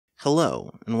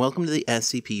Hello, and welcome to the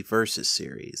SCP Versus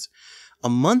series. A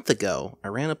month ago, I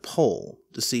ran a poll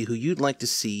to see who you'd like to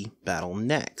see battle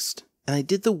next, and I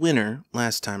did the winner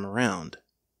last time around.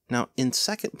 Now, in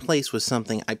second place was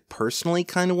something I personally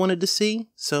kind of wanted to see,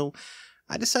 so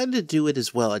I decided to do it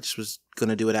as well. I just was going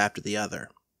to do it after the other.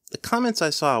 The comments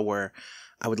I saw were,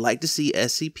 I would like to see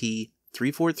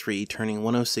SCP-343 turning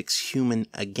 106 human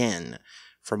again,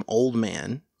 from Old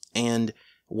Man, and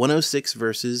 106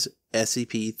 versus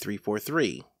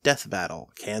SCP-343, Death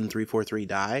Battle. Can 343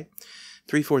 die?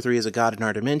 343 is a god in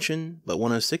our dimension, but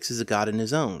 106 is a god in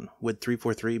his own. Would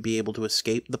 343 be able to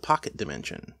escape the pocket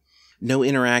dimension? No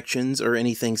interactions or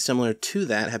anything similar to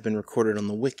that have been recorded on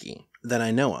the wiki, that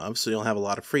I know of, so you'll have a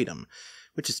lot of freedom.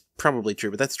 Which is probably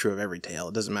true, but that's true of every tale.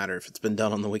 It doesn't matter if it's been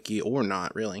done on the wiki or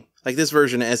not, really. Like, this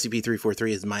version of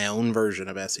SCP-343 is my own version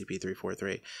of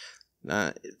SCP-343.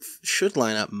 It should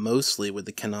line up mostly with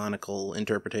the canonical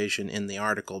interpretation in the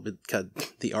article, because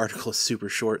the article is super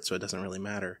short, so it doesn't really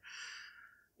matter.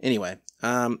 Anyway,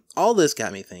 all this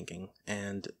got me thinking,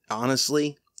 and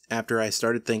honestly, after I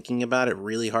started thinking about it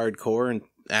really hardcore, and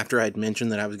after I'd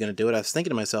mentioned that I was going to do it, I was thinking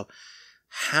to myself,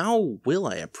 how will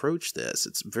I approach this?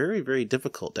 It's very, very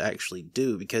difficult to actually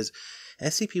do, because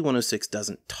SCP-106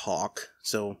 doesn't talk,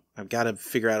 so I've got to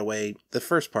figure out a way. The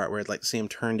first part, where I'd like to see him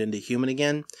turned into human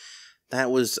again, that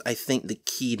was, I think, the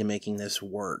key to making this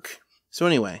work. So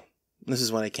anyway, this is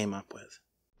what I came up with.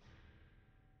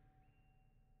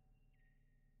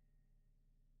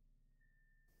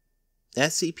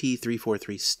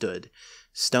 SCP-343 stood,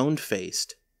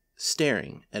 stone-faced,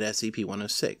 staring at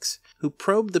SCP-106, who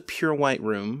probed the pure white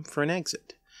room for an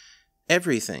exit.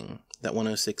 Everything that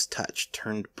 106 touched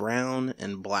turned brown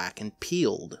and black and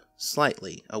peeled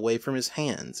slightly away from his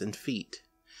hands and feet.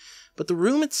 But the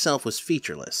room itself was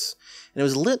featureless, and it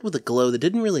was lit with a glow that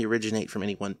didn't really originate from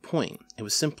any one point. It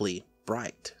was simply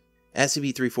bright.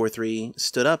 SCP-343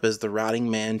 stood up as the rotting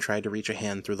man tried to reach a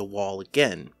hand through the wall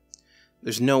again.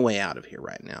 There's no way out of here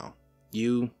right now.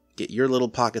 You get your little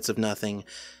pockets of nothing,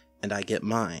 and I get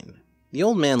mine. The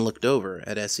old man looked over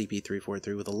at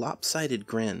SCP-343 with a lopsided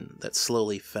grin that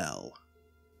slowly fell.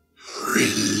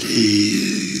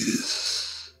 Release,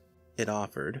 it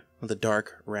offered, with a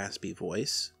dark, raspy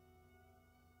voice.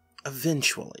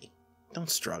 Eventually.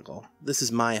 Don't struggle. This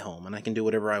is my home, and I can do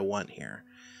whatever I want here.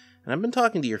 And I've been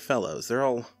talking to your fellows. They're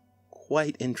all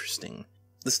quite interesting.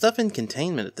 The stuff in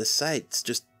containment at this site's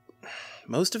just...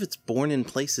 most of it's born in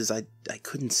places I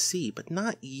couldn't see, but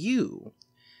not you.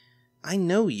 I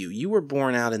know you. You were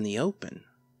born out in the open.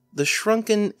 The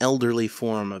shrunken, elderly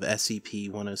form of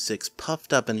SCP-106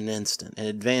 puffed up in an instant and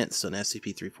advanced on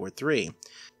SCP-343,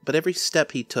 but every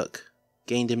step he took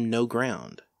gained him no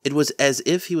ground. It was as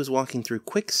if he was walking through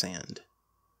quicksand.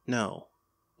 No,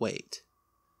 wait.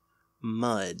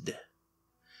 Mud.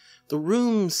 The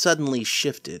room suddenly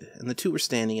shifted, and the two were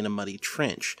standing in a muddy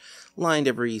trench, lined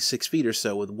every 6 feet or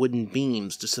so with wooden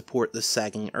beams to support the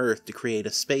sagging earth to create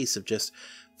a space of just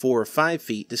 4 or 5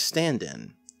 feet to stand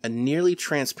in. A nearly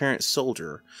transparent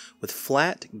soldier with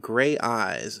flat, gray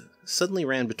eyes suddenly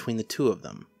ran between the two of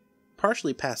them,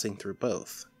 partially passing through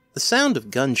both. The sound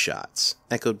of gunshots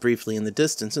echoed briefly in the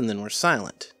distance and then were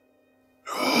silent.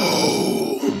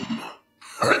 Home.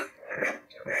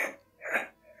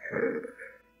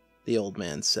 The old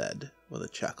man said, with a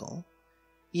chuckle.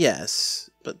 Yes,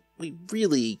 but we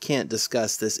really can't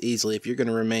discuss this easily if you're going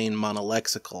to remain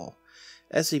monolexical.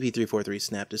 SCP-343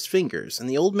 snapped his fingers, and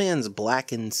the old man's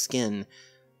blackened skin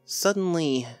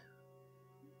suddenly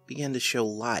began to show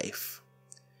life.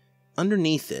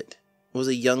 Underneath it was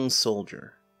a young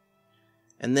soldier.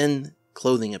 And then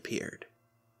clothing appeared,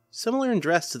 similar in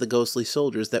dress to the ghostly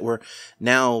soldiers that were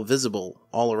now visible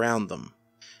all around them.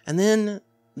 And then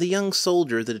the young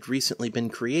soldier that had recently been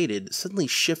created suddenly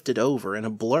shifted over in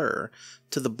a blur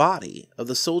to the body of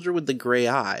the soldier with the gray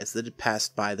eyes that had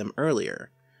passed by them earlier,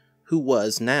 who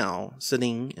was now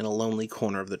sitting in a lonely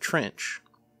corner of the trench.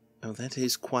 Oh, that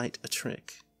is quite a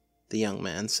trick, the young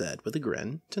man said with a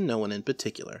grin, to no one in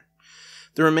particular.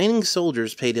 The remaining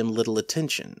soldiers paid him little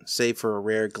attention, save for a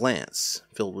rare glance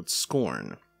filled with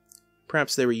scorn.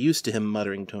 Perhaps they were used to him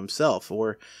muttering to himself,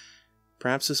 or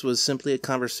perhaps this was simply a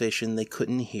conversation they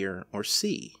couldn't hear or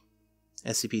see.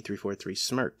 SCP-343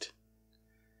 smirked.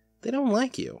 They don't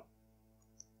like you.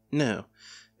 No,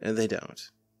 they don't.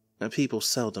 People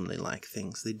seldomly like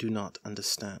things they do not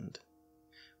understand.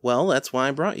 Well, that's why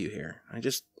I brought you here. I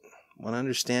just want to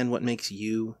understand what makes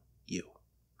you, you.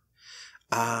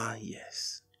 Ah,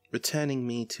 yes, returning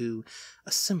me to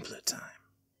a simpler time,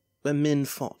 where men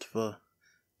fought for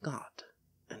God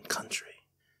and country.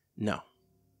 No,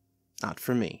 not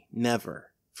for me,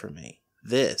 never for me.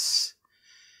 This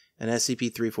and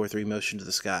SCP-343 motioned to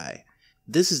the sky.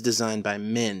 This is designed by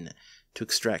men to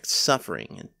extract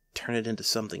suffering and turn it into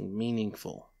something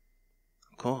meaningful.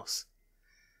 Of course.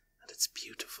 And it's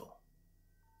beautiful.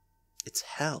 It's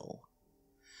hell.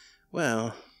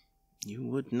 Well, you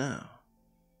would know.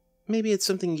 Maybe it's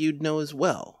something you'd know as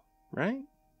well, right?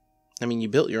 I mean, you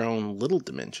built your own little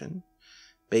dimension,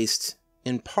 based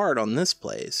in part on this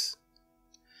place.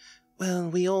 Well,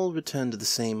 we all return to the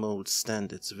same old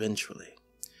standards eventually.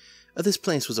 This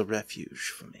place was a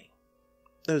refuge for me.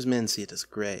 Those men see it as a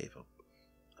grave,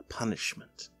 a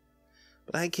punishment.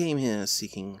 But I came here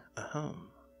seeking a home.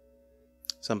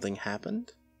 Something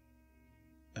happened?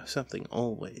 Oh, something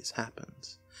always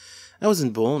happens. I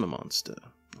wasn't born a monster.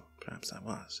 Perhaps I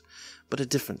was, but a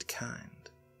different kind.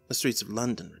 The streets of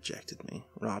London rejected me,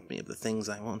 robbed me of the things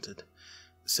I wanted.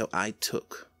 So I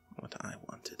took what I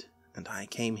wanted, and I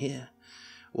came here,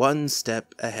 one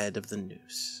step ahead of the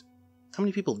noose. How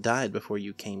many people died before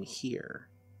you came here?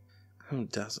 Oh,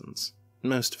 dozens.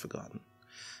 Most forgotten.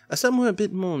 Some were a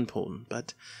bit more important,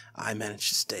 but I managed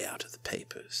to stay out of the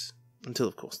papers. Until,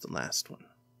 of course, the last one.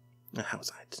 How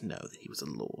was I to know that he was a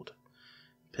lord?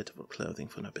 Pitiful clothing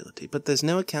for nobility, but there's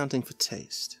no accounting for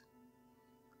taste.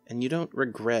 And you don't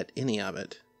regret any of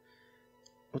it.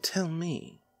 Well, tell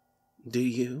me, do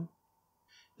you?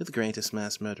 You're the greatest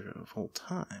mass murderer of all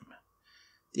time.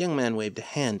 The young man waved a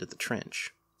hand at the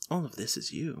trench. All of this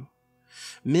is you.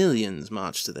 Millions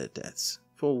march to their deaths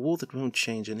for a war that won't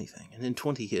change anything, and in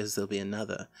 20 years there'll be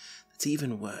another that's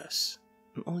even worse.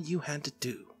 And all you had to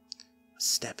do was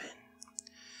step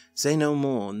in. Say no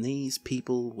more, and these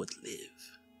people would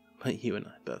live. But you and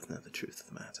I both know the truth of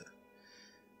the matter.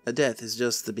 A death is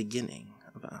just the beginning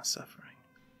of our suffering.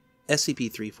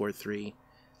 SCP-343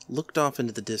 looked off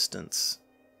into the distance,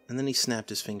 and then he snapped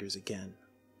his fingers again.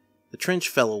 The trench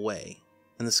fell away,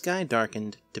 and the sky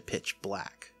darkened to pitch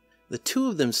black. The two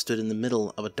of them stood in the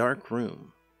middle of a dark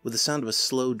room, with the sound of a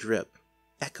slow drip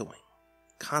echoing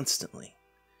constantly,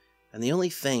 and the only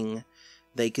thing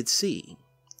they could see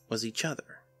was each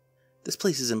other. This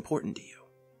place is important to you.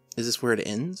 Is this where it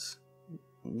ends?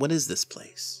 What is this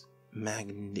place?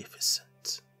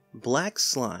 Magnificent. Black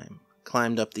slime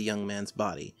climbed up the young man's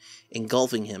body,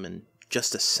 engulfing him in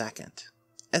just a second.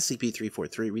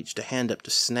 SCP-343 reached a hand up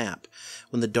to snap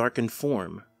when the darkened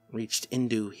form reached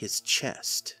into his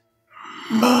chest.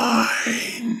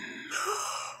 Mine.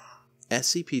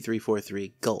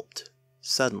 SCP-343 gulped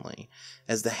suddenly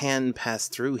as the hand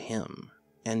passed through him,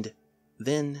 and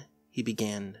then he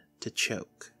began to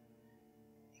choke.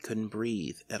 He couldn't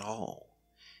breathe at all.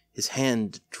 His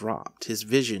hand dropped. His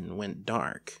vision went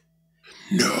dark.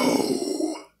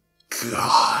 No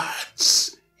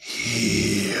gods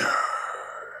here.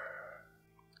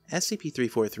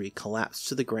 SCP-343 collapsed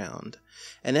to the ground,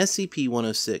 and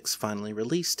SCP-106 finally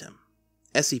released him.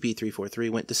 SCP-343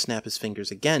 went to snap his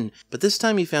fingers again, but this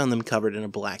time he found them covered in a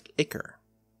black ichor.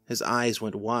 His eyes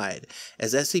went wide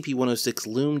as SCP-106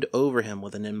 loomed over him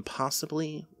with an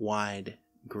impossibly wide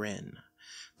grin.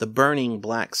 The burning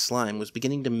black slime was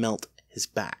beginning to melt his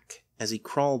back as he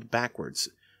crawled backwards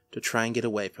to try and get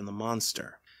away from the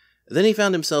monster. Then he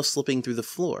found himself slipping through the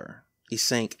floor. He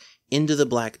sank into the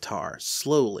black tar,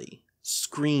 slowly,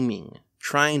 screaming,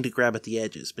 trying to grab at the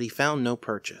edges, but he found no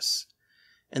purchase.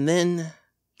 And then,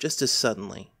 just as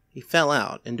suddenly, he fell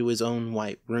out into his own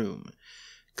white room,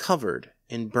 covered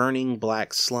in burning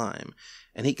black slime,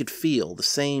 and he could feel the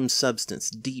same substance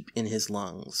deep in his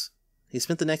lungs. He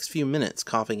spent the next few minutes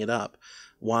coughing it up,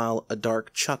 while a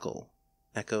dark chuckle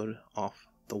echoed off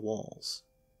the walls.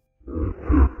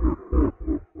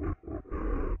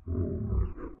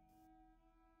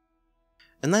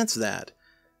 And that's that.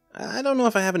 I don't know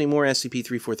if I have any more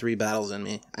SCP-343 battles in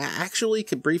me. I actually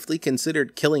briefly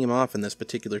considered killing him off in this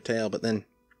particular tale, but then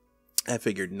I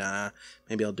figured, nah,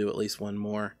 maybe I'll do at least one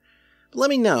more. But let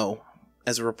me know,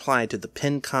 as a reply to the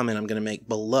pinned comment I'm going to make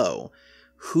below,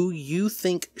 who you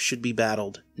think should be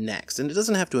battled next. And it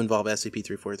doesn't have to involve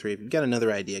SCP-343. If you've got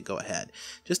another idea, go ahead.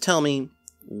 Just tell me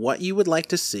what you would like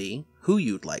to see, who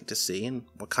you'd like to see, and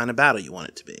what kind of battle you want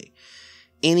it to be.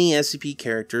 Any SCP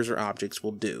characters or objects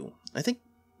will do. I think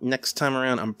next time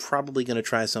around I'm probably going to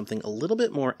try something a little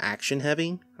bit more action-heavy.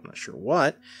 I'm not sure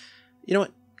what. You know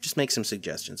what? Just make some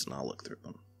suggestions and I'll look through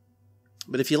them.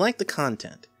 But if you like the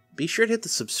content, be sure to hit the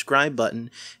subscribe button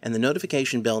and the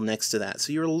notification bell next to that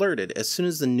so you're alerted as soon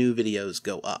as the new videos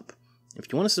go up. If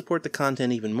you want to support the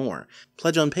content even more,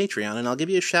 pledge on Patreon and I'll give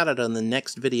you a shout out on the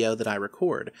next video that I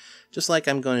record, just like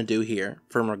I'm going to do here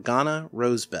for Morgana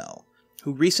Rosebell,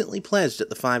 who recently pledged at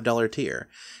the $5 tier.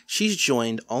 She's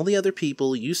joined all the other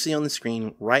people you see on the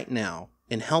screen right now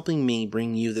in helping me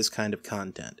bring you this kind of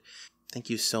content. Thank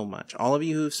you so much. All of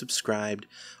you who've subscribed,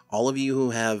 all of you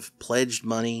who have pledged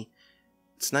money,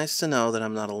 it's nice to know that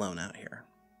I'm not alone out here.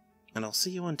 And I'll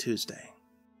see you on Tuesday.